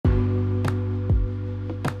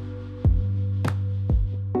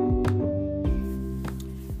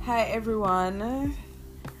Hi everyone,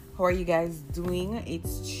 how are you guys doing?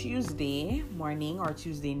 It's Tuesday morning or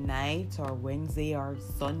Tuesday night or Wednesday or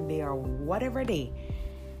Sunday or whatever day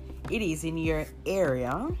it is in your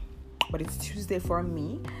area, but it's Tuesday for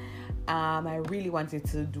me. I really wanted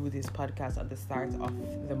to do this podcast at the start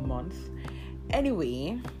of the month.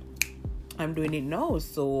 Anyway, I'm doing it now,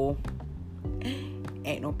 so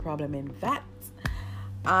ain't no problem in that.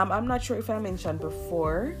 I'm not sure if I mentioned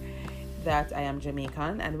before that I am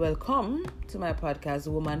Jamaican, and welcome to my podcast,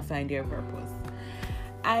 Woman Find Your Purpose.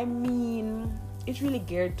 I mean, it's really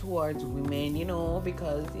geared towards women,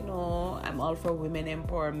 because, I'm all for women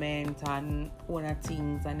empowerment and one of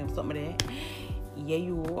things, and if somebody, yeah,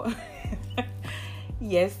 you,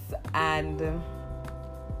 yes, and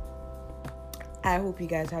I hope you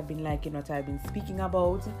guys have been liking what I've been speaking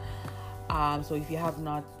about. So if you have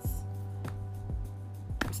not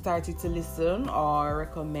started to listen or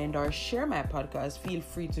recommend or share my podcast, feel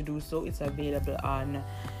free to do so. It's available on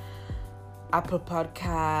Apple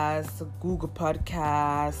Podcasts, Google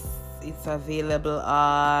Podcasts, it's available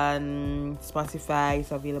on Spotify,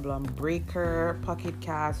 it's available on Breaker, Pocket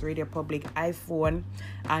Cast, Radio Public, iPhone,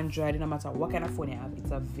 Android, no matter what kind of phone you have, it's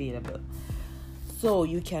available. So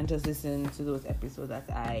you can just listen to those episodes that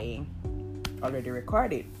I already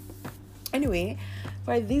recorded. Anyway,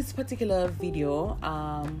 for this particular for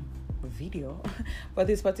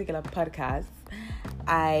this particular podcast,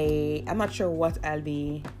 I'm not sure what I'll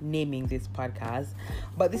be naming this podcast,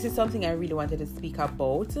 but this is something I really wanted to speak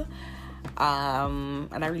about, and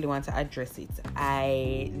I really want to address it.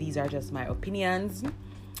 These are just my opinions.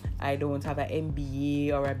 I don't have an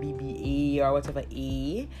MBA or a BBA or whatever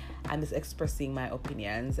A. I'm just expressing my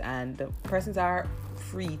opinions, and persons are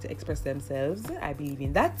free to express themselves. I believe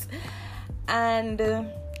in that. And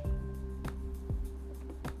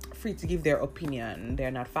free to give their opinion. They're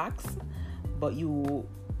not facts, but we will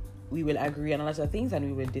agree on a lot of things and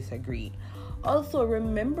we will disagree. Also,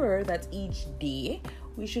 remember that each day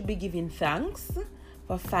we should be giving thanks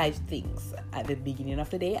for 5 things at the beginning of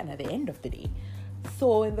the day and at the end of the day.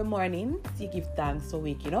 So in the morning, you give thanks for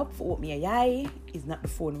waking up. For open your eye is not the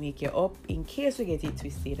phone wake you up, in case you get it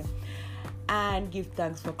twisted. And give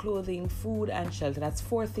thanks for clothing, food, and shelter. That's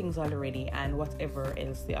 4 things already, and whatever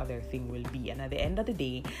else the other thing will be. And at the end of the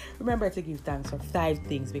day, remember to give thanks for 5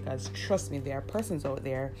 things, because trust me, there are persons out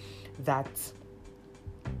there that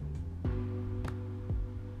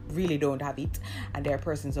really don't have it, and there are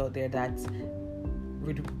persons out there that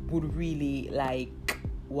would really like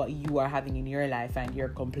what you are having in your life, and you're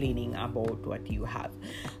complaining about what you have.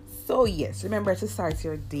 So yes, remember to start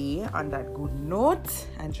your day on that good note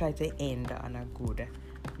and try to end on a good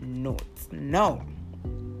note. Now,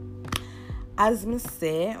 as me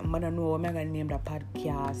say, I don't know what I'm going to name the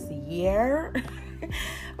podcast here,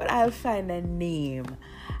 but I'll find a name,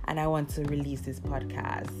 and I want to release this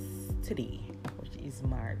podcast today, which is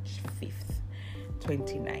March 5th,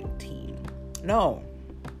 2019. No.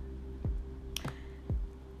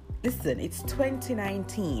 Listen, it's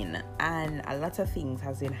 2019 and a lot of things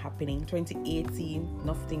has been happening. 2018,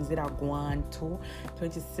 enough things that are going to.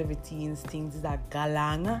 2017, things that are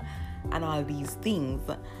galang and all these things.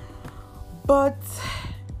 But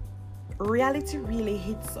reality really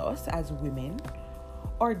hits us as women,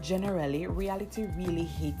 or generally, reality really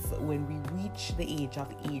hits when we reach the age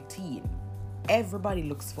of 18. Everybody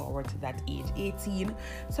looks forward to that age. 18,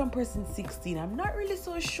 some person 16. I'm not really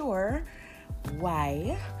so sure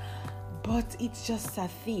why, but it's just a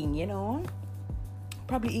thing,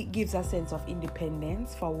 Probably it gives a sense of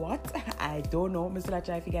independence. For what? I don't know. Mr. La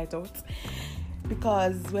try to figure it out.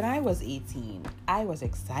 Because when I was 18, I was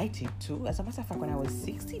excited too. As a matter of fact, when I was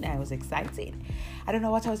 16, I was excited. I don't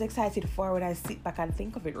know what I was excited for when I sit back and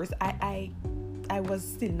think of it. I was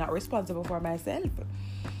still not responsible for myself.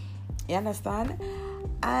 You understand?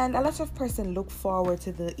 And a lot of person look forward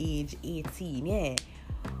to the age 18. Yeah.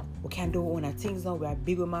 We can do all our things now. We are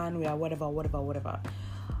big man. We are whatever.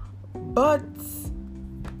 But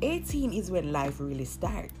 18 is when life really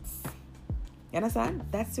starts. You understand?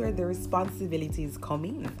 That's where the responsibilities come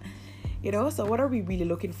in. So what are we really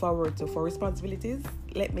looking forward to for responsibilities?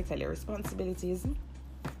 Let me tell you, responsibilities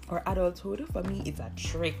or adulthood, for me, it's a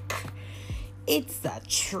trick. It's a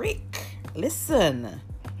trick. Listen.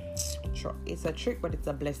 It's a trick, but it's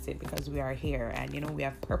a blessing, because we are here and, we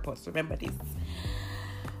have purpose. Remember this.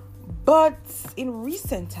 But in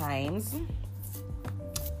recent times,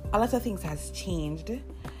 a lot of things has changed,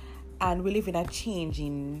 and we live in a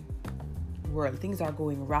changing world. Things are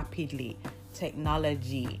going rapidly.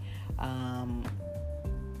 Technology,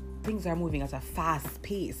 things are moving at a fast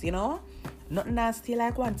pace, Nothing has stay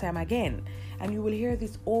like one time again. And you will hear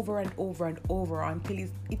this over and over and over until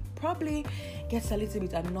it probably gets a little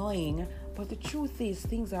bit annoying. But the truth is,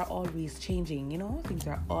 things are always changing, things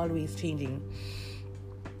are always changing.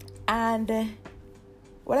 And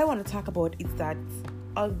what I want to talk about is that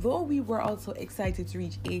although we were also excited to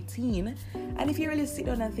reach 18, and if you really sit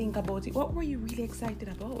down and think about it, what were you really excited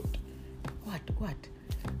about? What?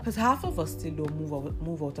 Because half of us still don't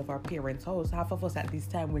move out of our parents' house. Half of us at this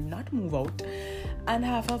time will not move out. And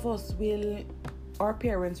half of us our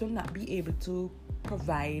parents will not be able to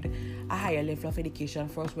provide a higher level of education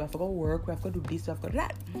for us. We have to go work, we have to do this, we have to do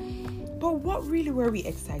that. But what really were we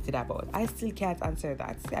excited about? I still can't answer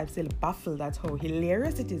that. I'm still baffled at how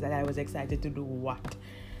hilarious it is that I was excited to do what.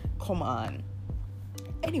 Come on.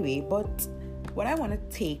 Anyway, but what I want to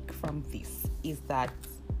take from this is that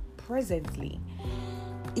presently,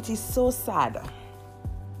 it is so sad.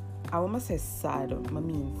 I want to say sad, I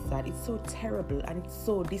mean sad. It's so terrible and it's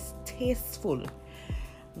so distasteful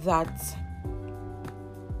that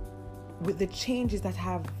with the changes that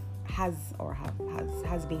have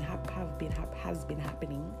been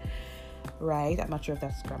happening, right? I'm not sure if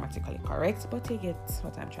that's grammatically correct, but you get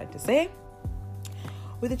what I'm trying to say.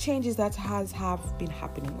 With the changes that have been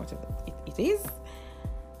happening, whatever it is,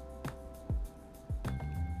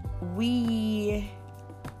 we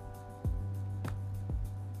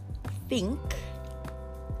think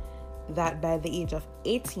that by the age of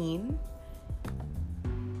 18,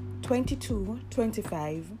 22,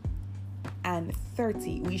 25, and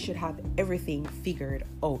 30, we should have everything figured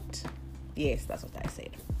out. Yes, that's what I said.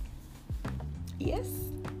 Yes.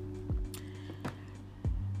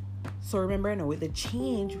 So remember now, with the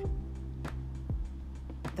change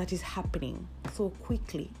that is happening so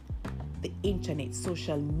quickly, the internet,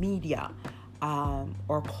 social media,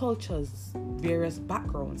 our cultures, various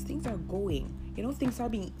backgrounds, things are going. Things are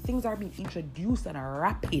being introduced and are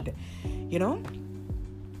rapid.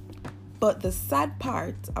 But the sad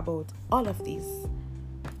part about all of this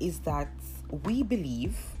is that we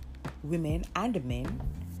believe, women and men,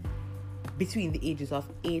 between the ages of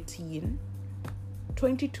 18,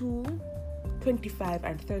 22, 25,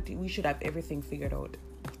 and 30, we should have everything figured out.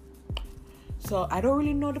 So I don't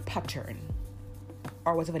really know the pattern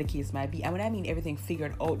or whatever the case might be. And when I mean everything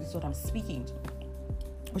figured out, this is what I'm speaking to.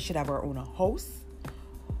 We should have our own house.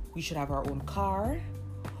 We should have our own car.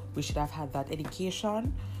 We should have had that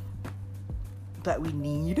education that we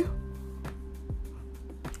need.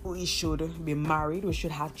 We should be married. We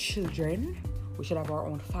should have children. We should have our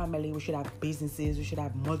own family. We should have businesses. We should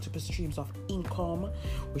have multiple streams of income.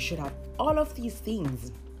 We should have all of these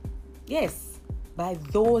things. Yes, by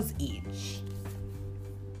those age.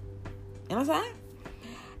 You understand?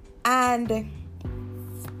 And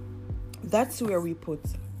that's where we put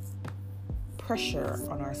pressure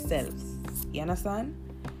on ourselves. You understand?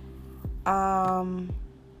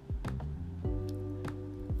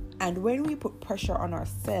 And when we put pressure on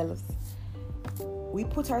ourselves, we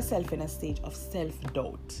put ourselves in a stage of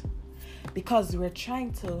self-doubt because we're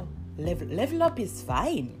trying to level up is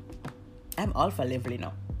fine. I'm all for leveling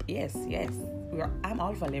up. Yes. I'm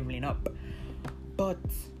all for leveling up. But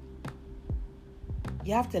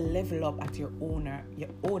you have to level up at your owner. You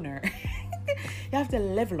have to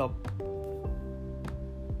level up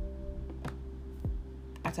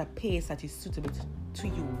at a pace that is suitable to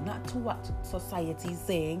you, not to what society is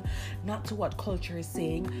saying, not to what culture is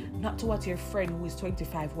saying, not to what your friend who is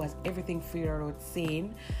 25 who has everything figured out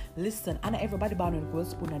saying. Listen, and everybody born with a gold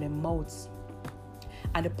spoon in their mouths.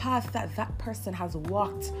 And the path that person has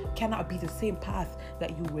walked cannot be the same path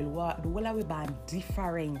that you will walk. The will have been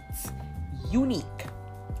different, unique.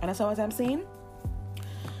 Understand what I'm saying?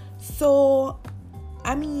 So,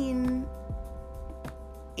 I mean,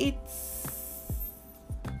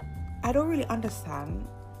 I don't really understand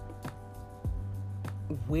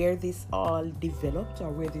where this all developed or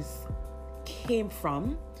where this came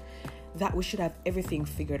from, that we should have everything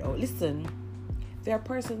figured out. Listen, there are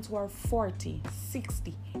persons who are 40,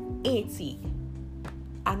 60, 80,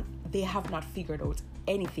 and they have not figured out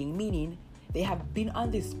anything, meaning they have been on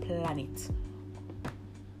this planet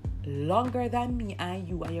longer than me and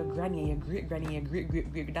you and your granny and your great-granny and your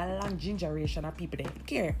great-great-great, that long generation of people, they don't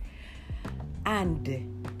care.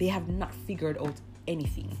 And they have not figured out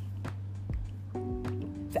anything.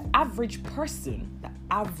 The average person,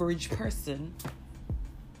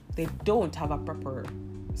 they don't have a proper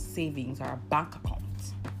savings or a bank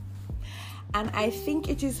account. And I think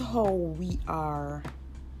it is how we are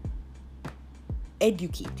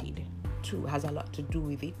educated too, has a lot to do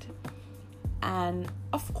with it. And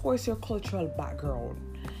of course your cultural background.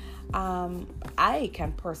 I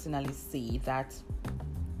can personally say that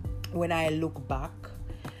when I look back,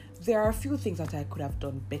 there are a few things that I could have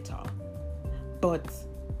done better, but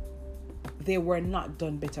they were not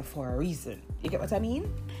done better for a reason. You get what I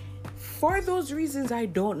mean? For those reasons, I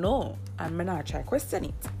don't know. I'm gonna try question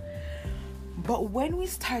it. But when we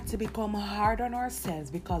start to become hard on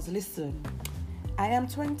ourselves, because listen, I am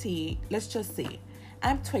 20, let's just say,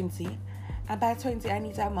 I'm 20, and by 20, I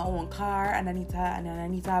need to have my own car, and I need to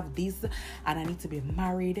have this, and I need to be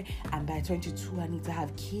married, and by 22, I need to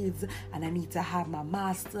have kids, and I need to have my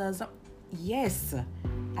masters. Yes,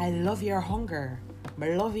 I love your hunger. I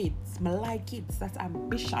love it. I like it. That's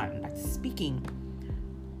ambition. That's speaking.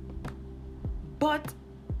 But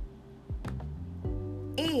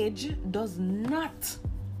age does not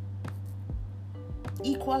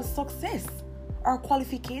equal success or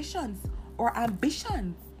qualifications or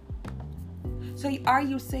ambitions. So are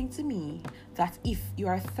you saying to me that if you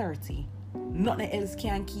are 30, nothing else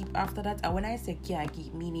can keep after that? And when I say can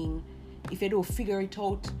keep, meaning if you don't figure it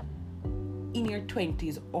out in your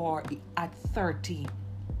 20s or at 30,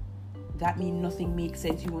 that means nothing makes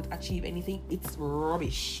sense. You won't achieve anything. It's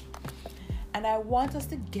rubbish. And I want us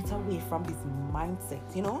to get away from this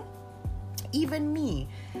mindset, you know? Even me,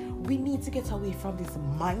 we need to get away from this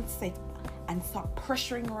mindset and stop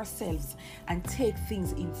pressuring ourselves and take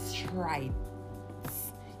things in strides.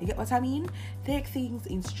 You get what I mean? Take things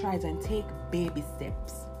in strides and take baby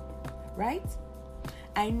steps, right?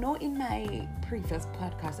 I know in my previous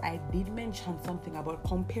podcast, I did mention something about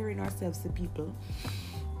comparing ourselves to people.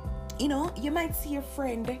 You know, you might see a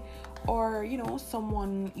friend or, you know,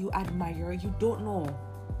 someone you admire, you don't know.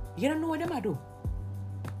 You don't know what them I do.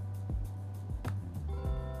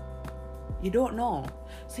 You don't know.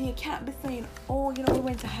 So you can't be saying, oh, you know, we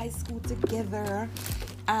went to high school together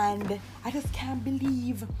and I just can't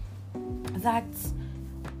believe that,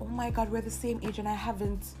 oh my God, we're the same age and I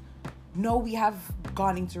haven't. No, we have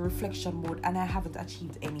gone into reflection mode and I haven't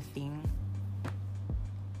achieved anything.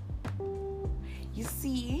 You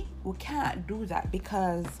see, we can't do that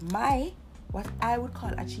because what I would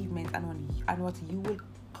call achievement and what you would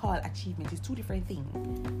call achievement is two different things.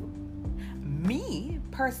 Me,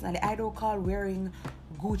 personally, I don't call wearing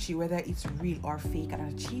Gucci, whether it's real or fake, an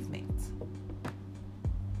achievement.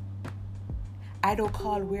 I don't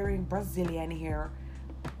call wearing Brazilian hair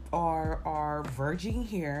or virgin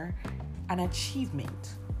hair an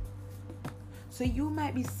achievement. So you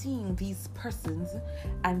might be seeing these persons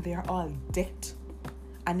and they're all decked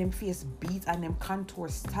and them face beat and them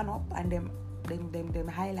contours stand up and them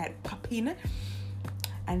highlight popping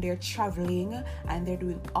and they're traveling and they're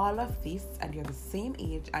doing all of this and you're the same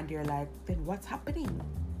age and you're like, then what's happening?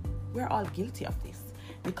 We're all guilty of this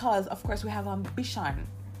because of course we have ambition.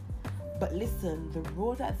 But listen, the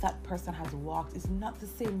road that person has walked is not the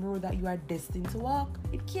same road that you are destined to walk.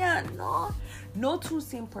 It can't, no. No two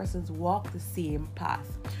same persons walk the same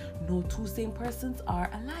path. No two same persons are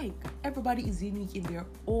alike. Everybody is unique in their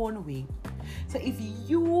own way. So if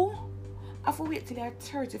you have to wait till you're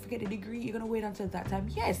 30 to get a degree, you're going to wait until that time.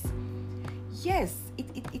 Yes,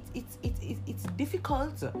 it's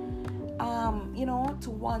difficult, you know,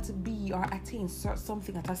 to want to be or attain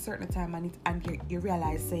something at a certain time and you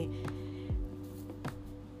realize, say,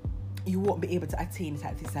 you won't be able to attain it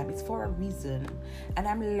at this time. It's for a reason. And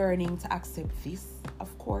I'm learning to accept this.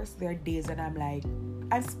 Of course, there are days that I'm like,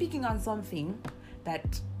 I'm speaking on something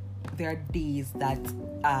that there are days that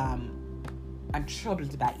I'm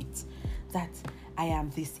troubled by it. That I am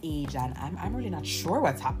this age and I'm really not sure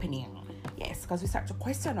what's happening. Yes, because we start to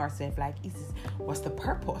question ourselves like, what's the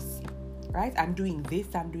purpose? Right? I'm doing this.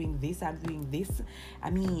 I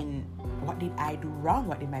mean, what did I do wrong?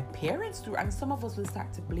 What did my parents do? And some of us will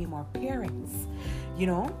start to blame our parents, you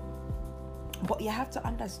know? But you have to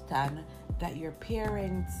understand that your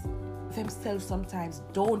parents themselves sometimes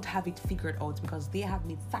don't have it figured out because they have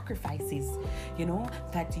made sacrifices, you know,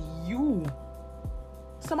 that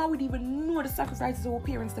someone would even know the sacrifices our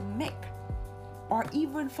parents to make. Or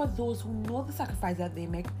even for those who know the sacrifice that they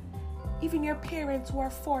make, even your parents who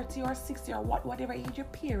are 40 or 60 or whatever age your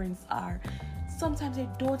parents are, sometimes they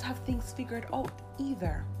don't have things figured out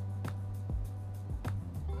either.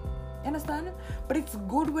 You understand? But it's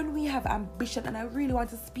good when we have ambition, and I really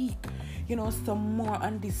want to speak, you know, some more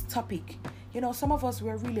on this topic. You know, some of us,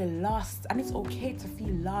 we're really lost, and it's okay to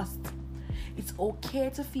feel lost. It's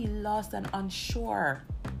okay to feel lost and unsure.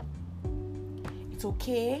 It's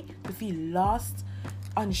okay to feel lost,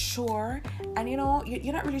 unsure, and you know,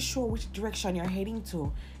 you're not really sure which direction you're heading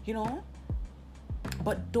to, you know.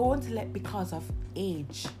 But don't let because of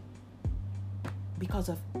age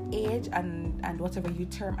and whatever you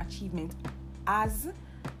term achievement as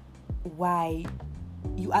why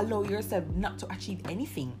you allow yourself not to achieve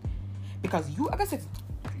anything. Because you, like I said,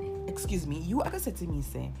 excuse me, you are gonna say to me,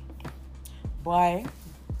 say, boy,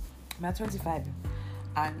 I'm 25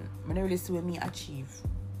 and I don't really see what me achieve.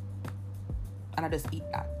 And I just eat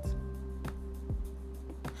that.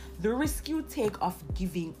 The risk you take of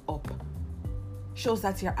giving up shows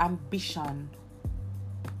that your ambition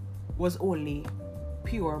was only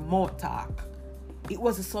pure mouth talk. It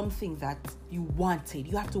was something that you wanted.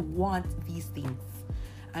 You have to want these things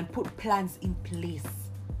and put plans in place.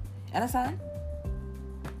 Understand?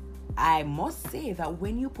 I must say that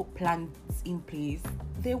when you put plans in place,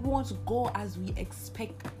 they won't go as we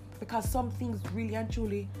expect, because some things really and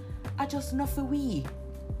truly are just not for we.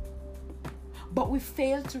 But we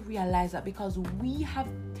fail to realize that because we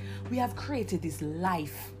have created this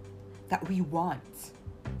life that we want.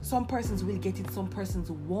 Some persons will get it, some persons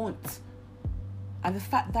won't. And the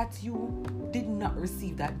fact that you did not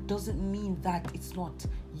receive that doesn't mean that it's not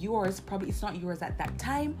yours. Probably it's not yours at that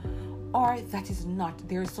time, or that is not,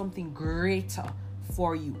 there is something greater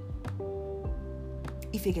for you.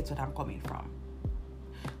 If you get what I'm coming from.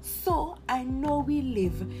 So I know we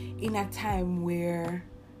live in a time where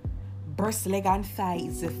breast, leg, and thigh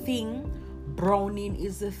is a thing, browning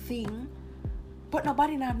is a thing, but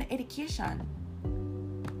nobody have the education.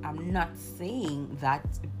 I'm not saying that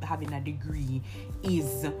having a degree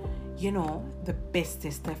is, the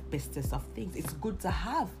bestest of things. It's good to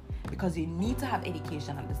have, because you need to have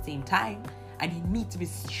education at the same time, and you need to be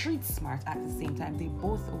street smart at the same time. They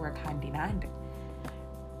both work hand in hand.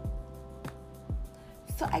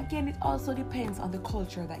 So again, it also depends on the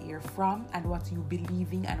culture that you're from and what you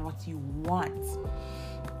believe in and what you want.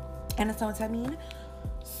 Understand what I mean?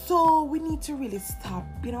 So we need to really stop,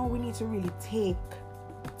 we need to really take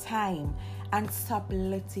time and stop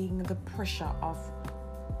letting the pressure of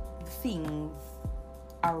things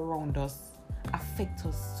around us affect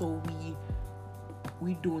us, so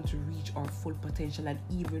we don't reach our full potential and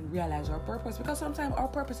even realize our purpose. Because sometimes our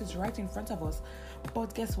purpose is right in front of us,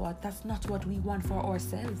 but guess what? That's not what we want for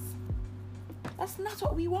ourselves. That's not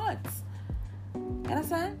what we want.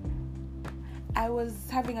 Understand? I was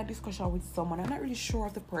having a discussion with someone. I'm not really sure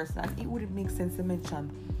of the person, and it wouldn't make sense to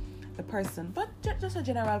mention the person, but just a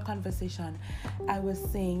general conversation. I was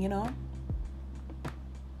saying,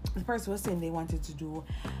 the person was saying they wanted to do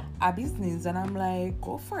a business, and I'm like,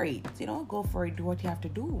 go for it, go for it, do what you have to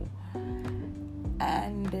do.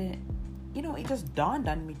 And it just dawned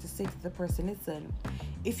on me to say to the person, listen,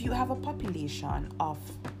 if you have a population of,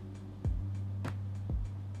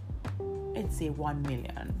 let's say 1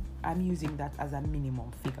 million, I'm using that as a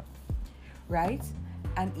minimum figure, right?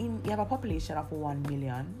 And you have a population of 1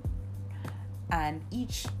 million, and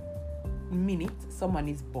each minute someone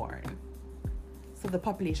is born, so the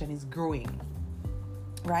population is growing,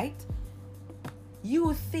 right?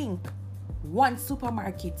 You think one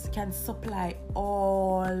supermarket can supply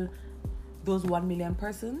all those 1 million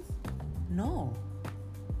persons? No,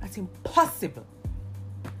 that's impossible.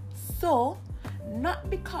 So, not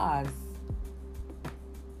because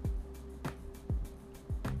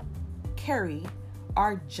Kerry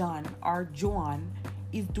or John or Joan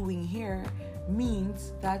is doing here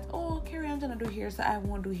means that, Kerry and John do here, so I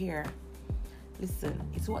won't do here. Listen,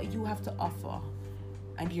 it's what you have to offer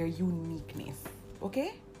and your uniqueness,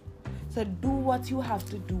 okay? So do what you have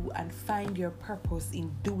to do and find your purpose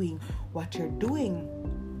in doing what you're doing.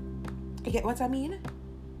 You get what I mean?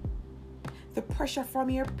 The pressure from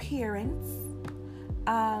your parents,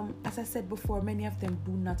 as I said before, many of them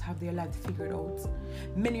do not have their lives figured out.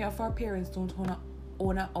 Many of our parents don't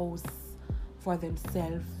own a house for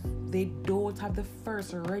themselves. They don't have the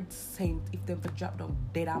first red cent if they drop down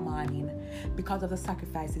dead a morning, because of the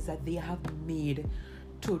sacrifices that they have made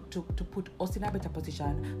to put us in a better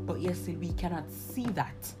position. But yes, still we cannot see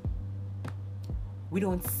that. We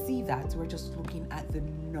don't see that. We're just looking at the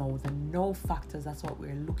no factors. That's what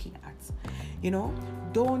we're looking at.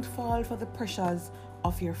 Don't fall for the pressures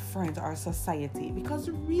of your friends or society, because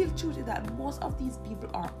the real truth is that most of these people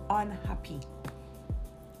are unhappy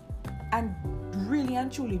and really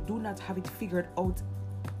and truly do not have it figured out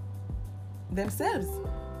themselves.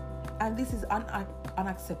 And this is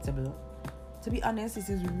unacceptable. To be honest, this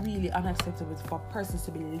is really unacceptable for persons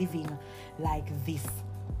to be living like this.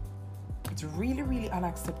 It's really, really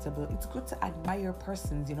unacceptable. It's good to admire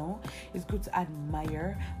persons, It's good to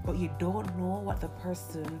admire, but you don't know what the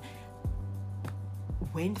person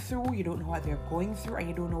went through. You don't know what they're going through, and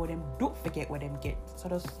you don't know what them don't forget what them get. So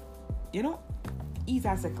just, ease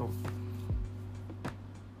as it goes.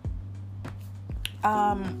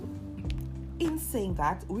 In saying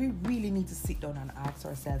that, we really need to sit down and ask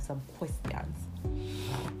ourselves some questions.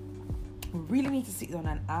 We really need to sit down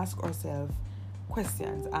and ask ourselves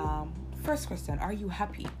questions. First question, are you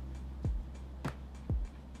happy?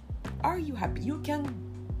 Are you happy? You can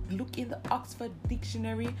look in the Oxford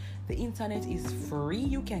Dictionary. The internet is free.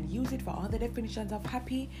 You can use it for all the definitions of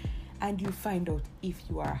happy, and you find out if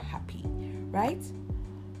you are happy, right?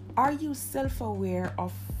 Are you self-aware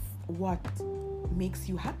of what makes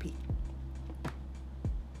you happy?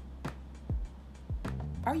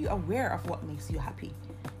 Are you aware of what makes you happy?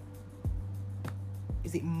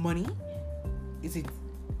 Is it money? Is it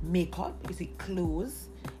makeup? Is it clothes?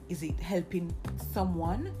 Is it helping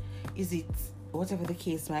someone? Is it whatever the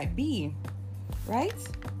case might be, right?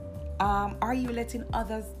 Are you letting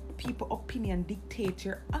others people opinion dictate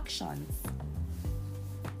your actions?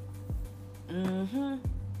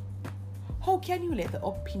 How can you let the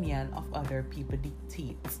opinion of other people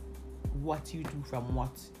dictate what you do from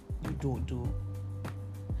what you don't do?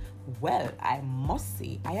 Well, I must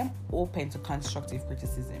say I am open to constructive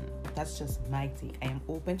criticism. That's just my take. I am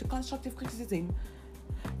open to constructive criticism.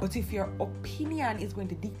 But if your opinion is going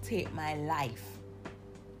to dictate my life,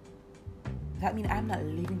 that means I'm not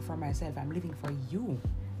living for myself. I'm living for you.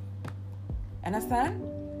 Understand?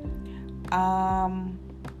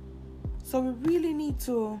 So we really need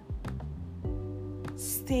to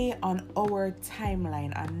stay on our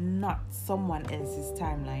timeline and not someone else's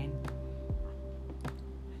timeline.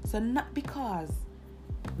 So not because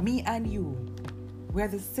me and you, we're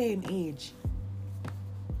the same age,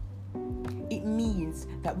 it means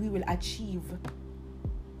that we will achieve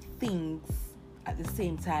things at the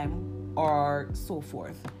same time or so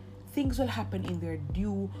forth. Things will happen in their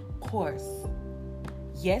due course.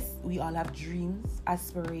 Yes, we all have dreams,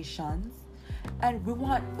 aspirations, and we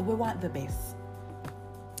want the best.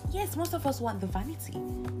 Yes, most of us want the vanity.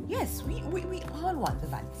 Yes, we all want the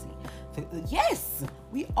vanity. Yes,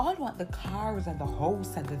 we all want the cars and the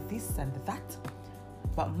house and the this and the that.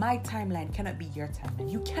 But my timeline cannot be your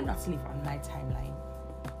timeline. You cannot live on my timeline.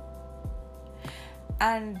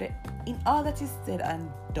 And in all that is said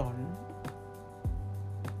and done,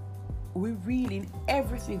 we really, in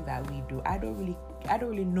everything that we do, I don't really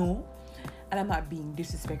know, and I'm not being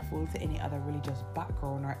disrespectful to any other religious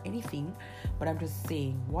background or anything, but I'm just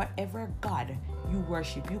saying, whatever God you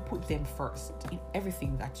worship, you put them first in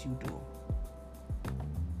everything that you do.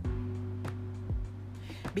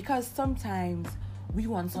 Because sometimes we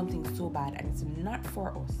want something so bad and it's not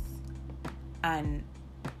for us, and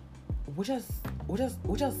we're just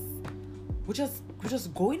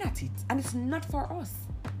going at it, and it's not for us,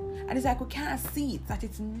 and it's like we can't see it that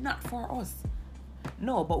it's not for us.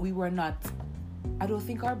 No, but we were not. I don't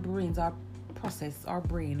think our brain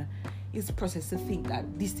is processed to think that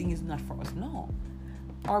this thing is not for us. No,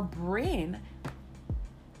 our brain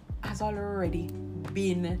has already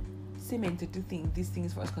been cemented to think this thing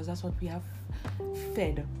is for us because that's what we have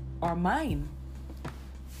fed our mind.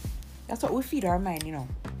 That's what we feed our mind,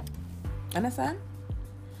 Understand?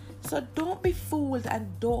 So don't be fooled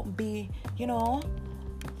and don't be,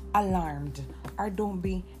 alarmed, or don't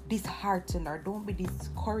be disheartened, or don't be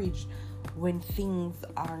discouraged when things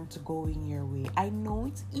aren't going your way. I know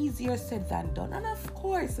it's easier said than done, and of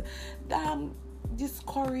course,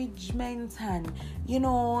 discouragement and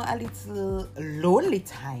a little lonely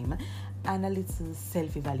time and a little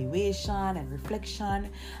self-evaluation and reflection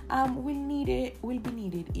will be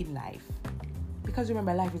needed in life. Because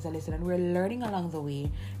remember, life is a lesson and we're learning along the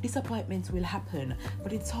way. Disappointments will happen,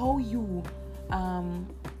 but it's how you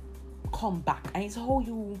come back, and it's how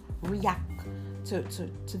you react to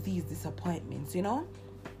these disappointments,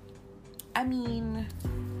 I mean,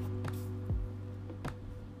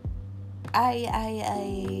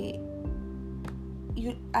 I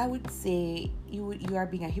would say you are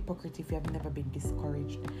being a hypocrite if you have never been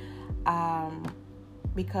discouraged,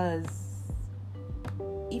 because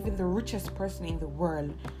even the richest person in the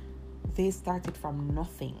world, they started from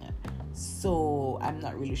nothing. So I'm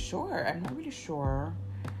not really sure,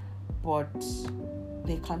 but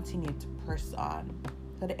they continue to press on.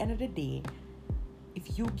 So at the end of the day,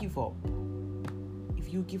 if you give up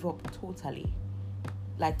totally,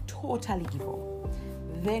 like totally give up,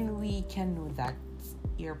 then we can know that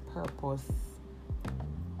your purpose,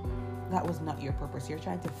 that was not your purpose. You're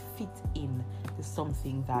trying to fit in to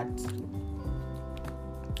something that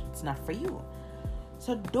it's not for you.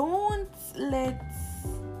 So don't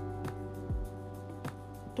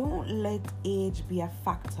let age be a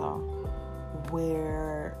factor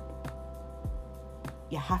where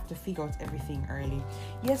you have to figure out everything early.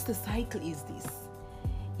 Yes, the cycle is this.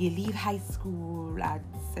 You leave high school at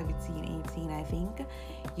 17, 18, I think.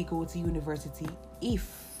 You go to university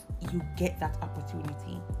if you get that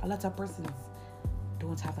opportunity. A lot of persons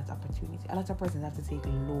don't have that opportunity. A lot of persons have to take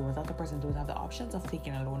loans. A lot of persons don't have the options of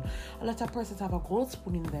taking a loan. A lot of persons have a gold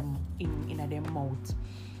spoon in their mouth,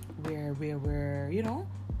 where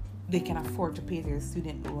they can afford to pay their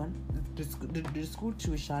student loan, the school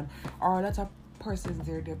tuition, or a lot of persons,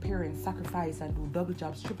 their parents sacrifice and do double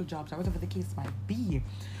jobs, triple jobs, or whatever the case might be,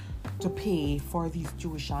 to pay for these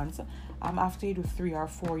tuitions. After you do 3 or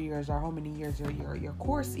 4 years, or how many years your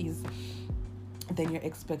course is, then you're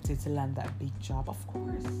expected to land that big job. Of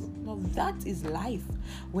course. Now that is life.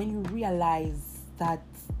 When you realize that,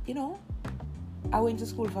 I went to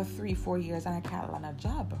school for 3-4 years and I can't land a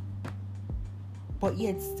job. But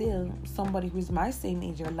yet still, somebody who's my same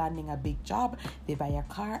age, you're landing a big job, they buy a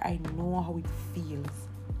car, I know how it feels.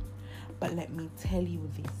 But let me tell you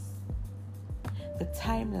this. The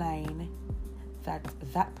timeline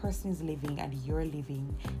that person is living and you're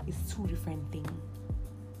living is 2 different things.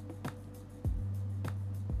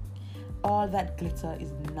 All that glitter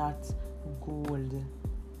is not gold.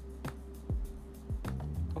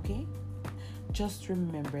 Okay? Just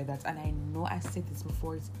remember that, and I know I said this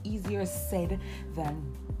before, it's easier said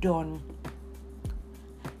than done.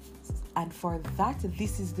 And for that,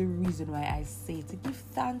 this is the reason why I say to give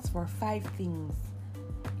thanks for 5 things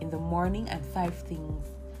in the morning and 5 things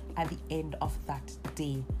at the end of that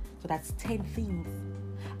day. So that's 10 things.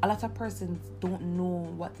 A lot of persons don't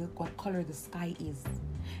know what color the sky is.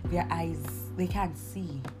 Their eyes, they can't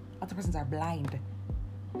see. A lot of persons are blind.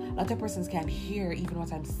 A lot of persons can't hear even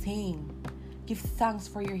what I'm saying. Give thanks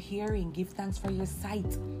for your hearing. Give thanks for your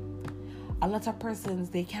sight. A lot of persons,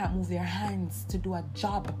 they can't move their hands to do a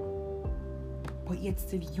job. But yet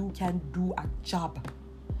still you can do a job.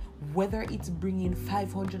 Whether it's bringing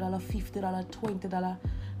 $500, $50, $20,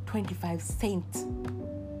 25 cents.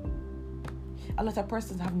 A lot of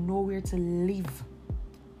persons have nowhere to live.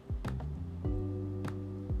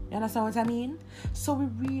 You understand what I mean? So we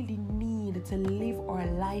really need to live our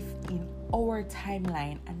life in our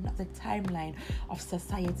timeline and not the timeline of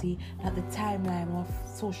society, not the timeline of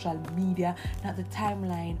social media, not the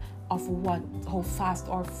timeline of how fast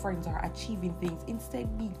our friends are achieving things. Instead,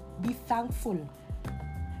 be thankful.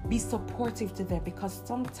 Be supportive to them, because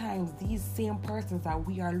sometimes these same persons that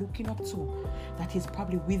we are looking up to, that is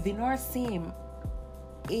probably within our same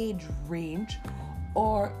age range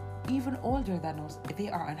or even older than us, they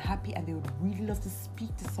are unhappy and they would really love to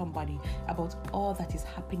speak to somebody about all that is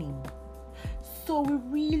happening. So we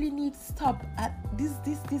really need to stop. This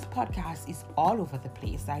podcast is all over the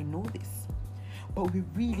place, I know this, but we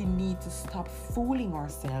really need to stop fooling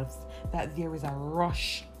ourselves that there is a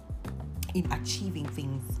rush in achieving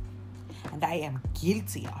things. And I am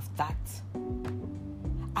guilty of that.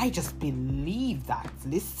 I just believe that.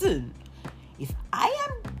 Listen, if I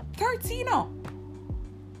am 13 now,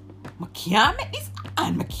 I can't make this,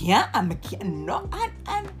 and I can't, no,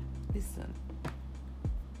 and listen,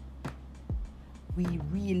 we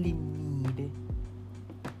really need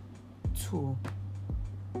to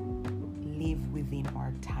live within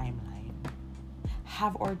our timeline.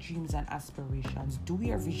 Have our dreams and aspirations. Do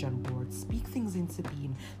your vision board. Speak things into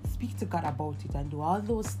being. Speak to God about it and do all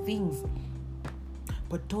those things.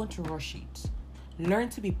 But don't rush it. Learn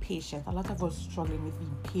to be patient. A lot of us struggling with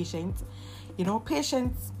being patient.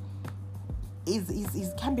 Patience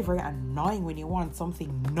is can be very annoying when you want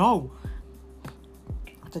something now.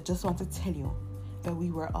 But I just want to tell you that we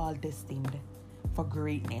were all destined for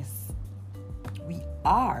greatness. We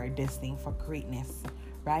are destined for greatness,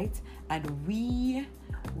 right? And we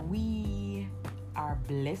are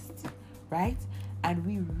blessed, right? And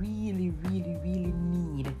we really, really, really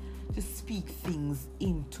need to speak things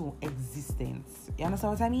into existence. You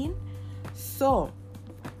understand what I mean? So,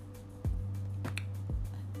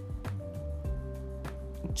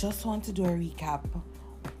 just want to do a recap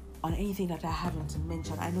on anything that I haven't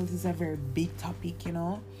mentioned. I know this is a very big topic, and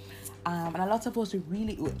a lot of us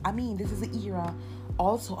this is the era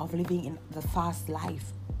also of living in the fast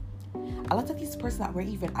life. A lot of these persons that we're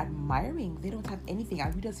even admiring, they don't have anything,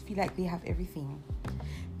 and we just feel like they have everything.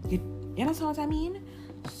 You understand what I mean?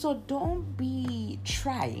 So don't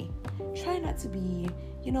try not to be,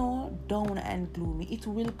 down and gloomy. It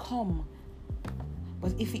will come.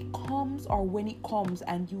 But if it comes, or when it comes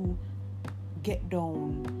and you get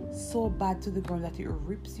down so bad to the ground that it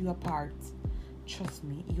rips you apart, trust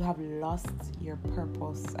me, you have lost your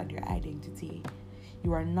purpose and your identity.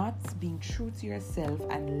 You are not being true to yourself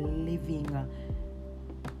and living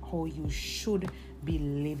how you should be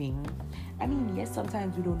living. Yes,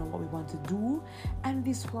 sometimes we don't know what we want to do, and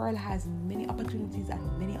this world has many opportunities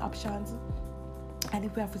and many options. And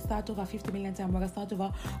if we have to start over 50 million times, we're going to start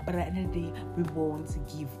over. But at the end of the day, we won't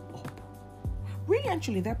give up. Really and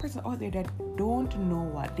truly, there are persons out there that don't know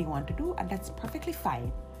what they want to do, and that's perfectly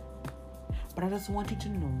fine. But I just want you to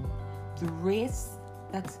know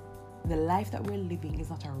the life that we're living is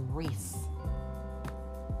not a race.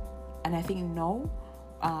 And I think now,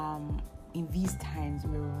 in these times,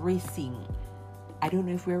 we're racing. I don't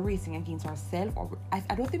know if we're racing against ourselves, or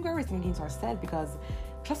I don't think we're racing against ourselves, because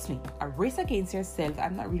trust me, a race against yourself,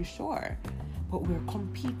 I'm not really sure. But we're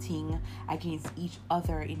competing against each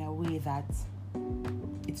other in a way that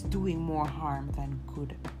it's doing more harm than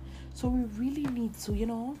good. So we really need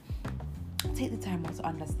to, take the time out to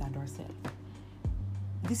understand ourselves.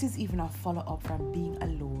 This is even a follow-up from being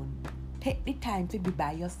alone. Take the time to be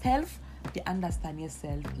by yourself, to understand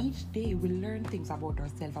yourself. Each day we learn things about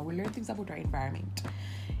ourselves, and we learn things about our environment.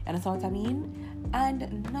 And that's what I mean.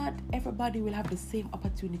 And not everybody will have the same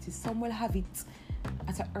opportunity. Some will have it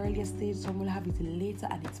at an earlier stage, some will have it later,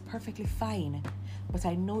 and it's perfectly fine. But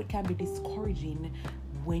I know it can be discouraging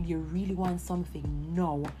when you really want something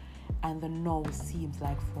now, and the now seems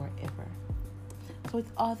like forever. So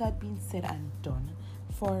with all that being said and done,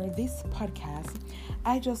 for this podcast,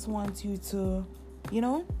 I just want you to,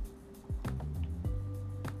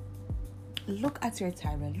 look at your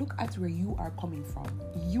timeline. Look at where you are coming from.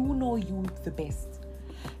 You know you the best.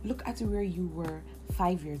 Look at where you were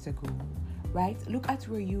 5 years ago, right? Look at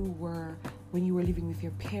where you were when you were living with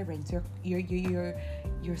your parents, your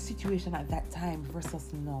situation at that time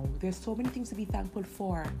versus now. There's so many things to be thankful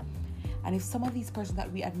for. And if some of these persons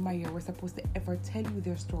that we admire were supposed to ever tell you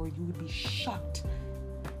their story, you would be shocked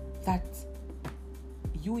that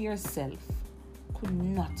you yourself could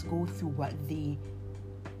not go through what they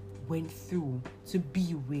went through to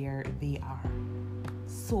be where they are.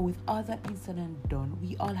 So with all that being said and done,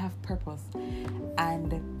 we all have purpose,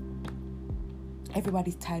 and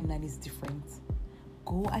everybody's timeline is different.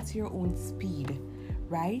 Go at your own speed,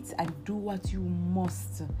 right? And do what you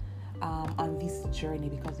must on this journey,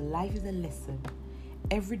 because life is a lesson.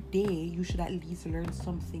 Every day you should at least learn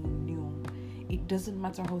something new. It doesn't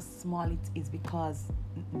matter how small it is, because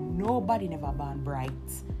nobody never born bright.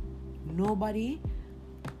 Nobody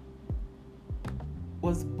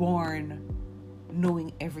was born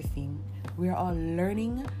knowing everything. We're all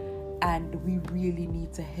learning, and we really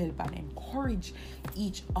need to help and encourage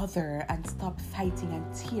each other and stop fighting and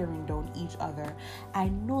tearing down each other. I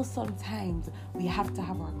know sometimes we have to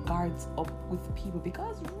have our guards up with people,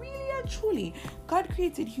 because really and truly God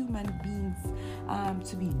created human beings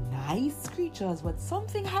to be nice creatures, but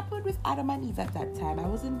something happened with Adam and Eve at that time. I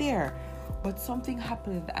wasn't there, but something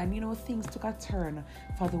happened, and things took a turn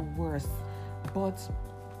for the worse. But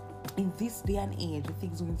in this day and age,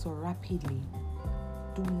 things going so rapidly.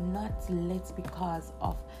 Do not let, because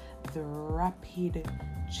of the rapid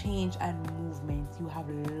change and movement, you have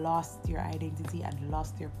lost your identity and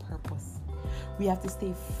lost your purpose. We have to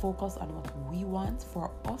stay focused on what we want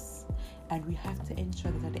for us, and we have to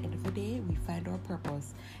ensure that at the end of the day, we find our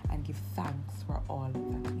purpose and give thanks for all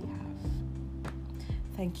that we have.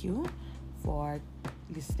 Thank you for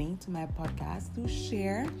listening to my podcast. Do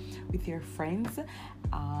share with your friends.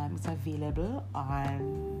 It's available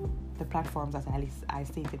on the platforms that I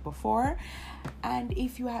stated before. And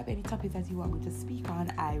if you have any topic that you want me to speak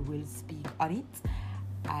on, I will speak on it.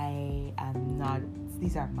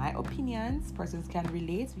 These are my opinions. Persons can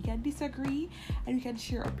relate, we can disagree, and we can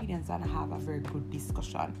share opinions and have a very good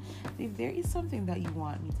discussion. So if there is something that you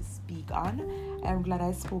want me to speak on, I'm glad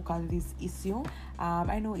I spoke on this issue.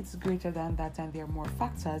 I know it's greater than that, and there are more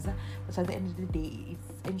factors, but at the end of the day,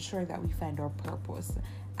 it's ensure that we find our purpose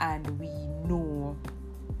and we know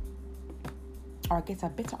or get a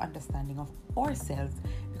better understanding of ourselves,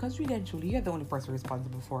 because really and truly, you're the only person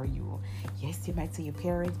responsible for you. Yes, you might say your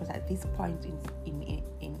parents, but at this point in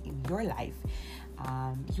your life,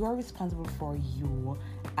 you are responsible for you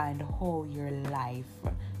and how your life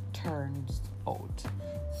turns out.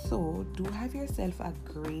 So do have yourself a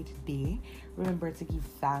great day. Remember to give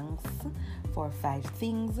thanks for 5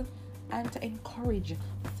 things and to encourage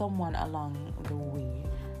someone along the way.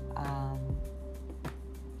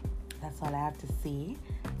 That's all I have to say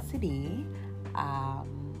today. I'm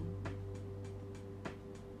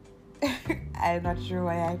not sure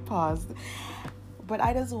why I paused, but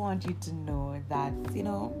I just want you to know that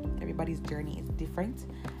everybody's journey is different,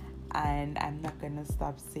 and I'm not gonna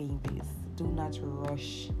stop saying this. Do not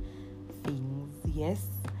rush things. Yes,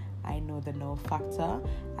 I know the no factor,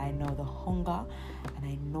 I know the hunger, and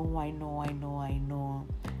I know.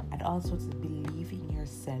 And also to believe in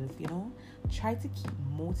yourself, Try to keep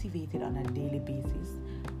motivated on a daily basis.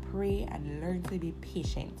 Pray and learn to be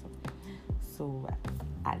patient. So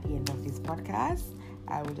at the end of this podcast,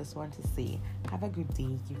 I would just want to say, have a good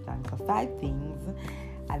day. Give thanks for 5 things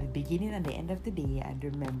at the beginning and the end of the day. And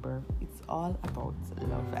remember, it's all about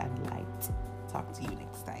love and light. Talk to you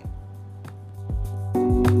next time.